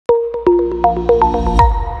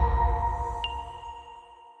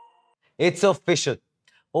It's official.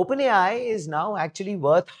 OpenAI is now actually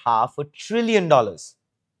worth $500 billion.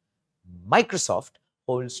 Microsoft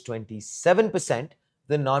holds 27%,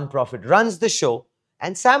 the nonprofit runs the show,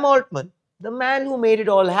 and Sam Altman, the man who made it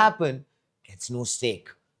all happen, gets no stake.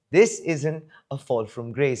 This isn't a fall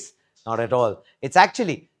from grace, not at all. It's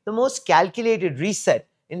actually the most calculated reset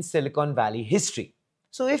in Silicon Valley history.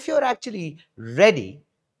 So, if you're actually ready,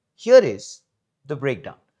 here is the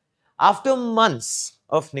breakdown. After months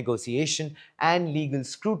of negotiation and legal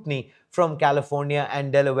scrutiny from California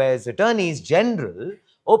and Delaware's attorneys general,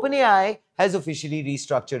 OpenAI has officially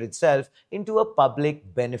restructured itself into a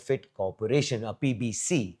public benefit corporation, a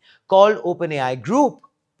PBC, called OpenAI Group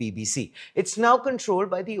PBC. It's now controlled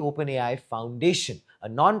by the OpenAI Foundation, a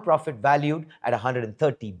non-profit valued at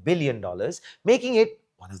 $130 billion, making it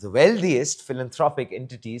one of the wealthiest philanthropic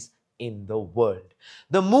entities in the world.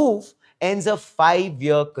 The move ends a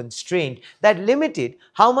 5-year constraint that limited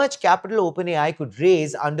how much capital OpenAI could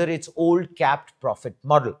raise under its old capped profit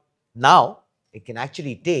model. Now, it can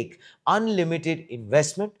actually take unlimited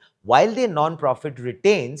investment while their nonprofit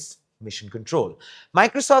retains mission control.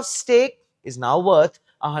 Microsoft's stake is now worth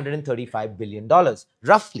 $135 billion,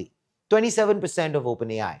 roughly 27% of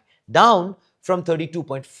OpenAI, down from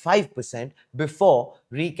 32.5% before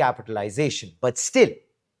recapitalization, but still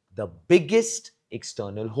the biggest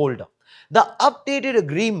external holder. The updated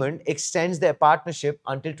agreement extends their partnership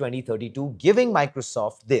until 2032, giving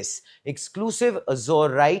Microsoft this exclusive Azure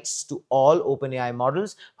rights to all OpenAI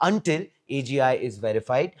models until AGI is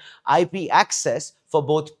verified, IP access for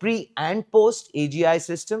both pre and post AGI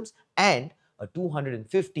systems, and a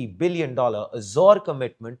 $250 billion Azure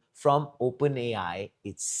commitment from OpenAI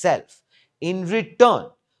itself. In return,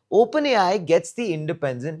 OpenAI gets the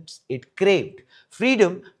independence it craved,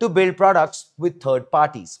 freedom to build products with third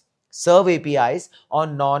parties, serve APIs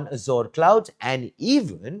on non-Azure clouds, and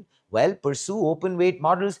even, pursue open-weight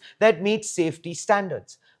models that meet safety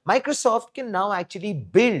standards. Microsoft can now actually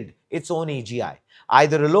build its own AGI,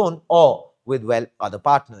 either alone or with, other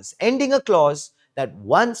partners, ending a clause that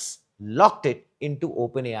once locked it into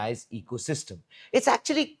OpenAI's ecosystem. It's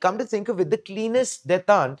actually, come to think of it, the cleanest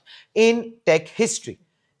detente in tech history.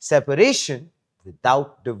 Separation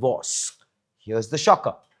without divorce. Here's the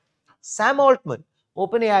shocker. Sam Altman,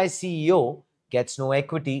 OpenAI CEO, gets no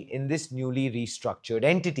equity in this newly restructured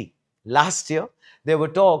entity. Last year, there were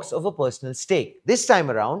talks of a personal stake. This time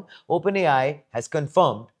around, OpenAI has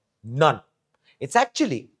confirmed none. It's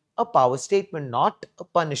actually a power statement, not a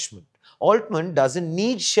punishment. Altman doesn't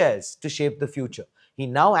need shares to shape the future. He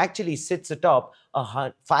now actually sits atop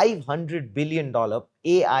a $500 billion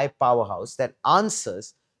AI powerhouse that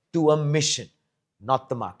answers to a mission, not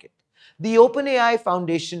the market. The OpenAI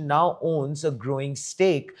Foundation now owns a growing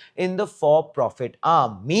stake in the for-profit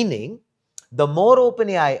arm, meaning the more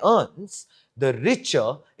OpenAI earns, the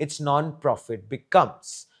richer its non-profit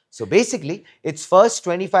becomes. So basically, its first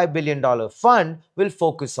 $25 billion fund will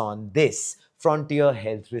focus on this, frontier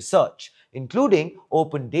health research, including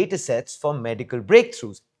open datasets for medical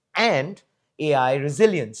breakthroughs and AI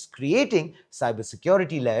resilience, creating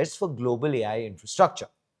cybersecurity layers for global AI infrastructure.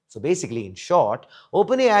 So basically, in short,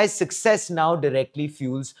 OpenAI's success now directly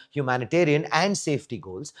fuels humanitarian and safety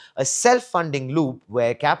goals, a self-funding loop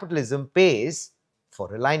where capitalism pays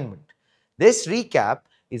for alignment. This recap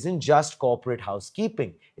isn't just corporate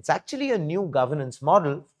housekeeping. It's actually a new governance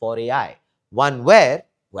model for AI, one where,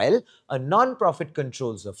 a non-profit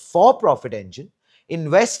controls a for-profit engine,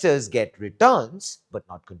 investors get returns but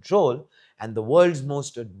not control, and the world's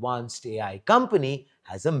most advanced AI company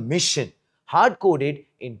has a mission hard-coded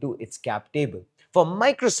into its cap table. For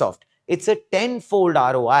Microsoft, it's a tenfold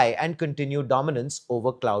ROI and continued dominance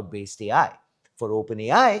over cloud-based AI. For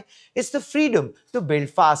OpenAI, it's the freedom to build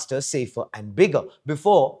faster, safer, and bigger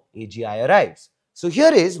before AGI arrives. So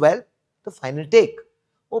here is, the final take.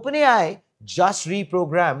 OpenAI just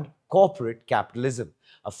reprogrammed corporate capitalism,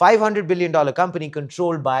 a $500 billion company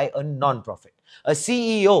controlled by a non-profit, a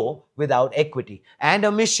CEO without equity, and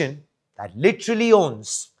a mission that literally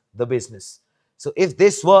owns the business. So if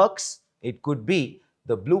this works, it could be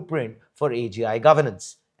the blueprint for AGI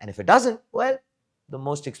governance. And if it doesn't, the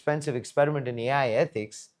most expensive experiment in AI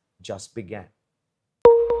ethics just began.